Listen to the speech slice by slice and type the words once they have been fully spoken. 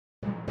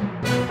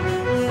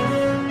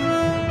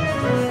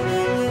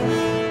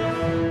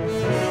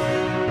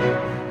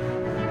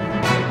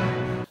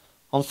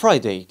On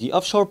Friday, the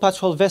offshore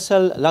patrol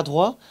vessel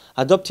A.R.A.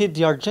 adopted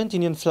the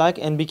Argentinian flag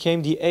and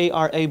became the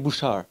A.R.A.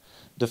 Bouchard.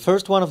 The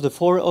first one of the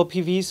 4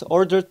 OPVs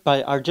ordered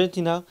by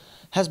Argentina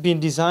has been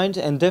designed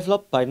and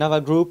developed by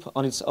Naval Group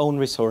on its own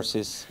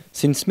resources.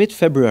 Since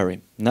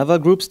mid-February, Naval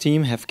Group's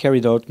team have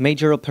carried out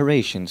major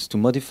operations to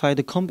modify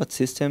the combat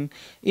system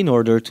in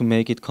order to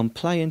make it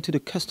compliant to the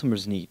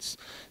customer's needs,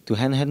 to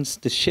enhance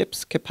the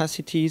ship's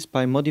capacities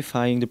by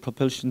modifying the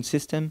propulsion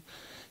system,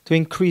 to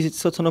increase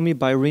its autonomy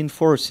by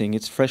reinforcing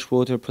its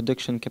freshwater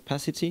production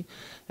capacity,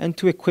 and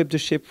to equip the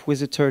ship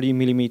with a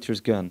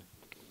 30mm gun.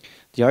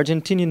 The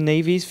Argentinian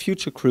Navy's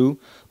future crew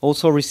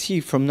also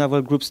received from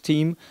Naval Group's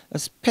team a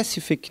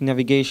specific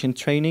navigation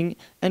training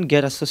and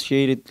get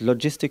associated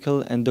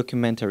logistical and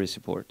documentary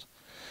support.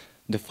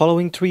 The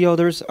following 3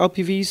 others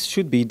OPVs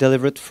should be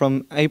delivered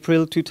from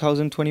April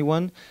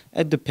 2021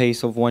 at the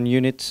pace of 1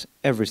 unit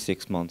every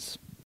 6 months.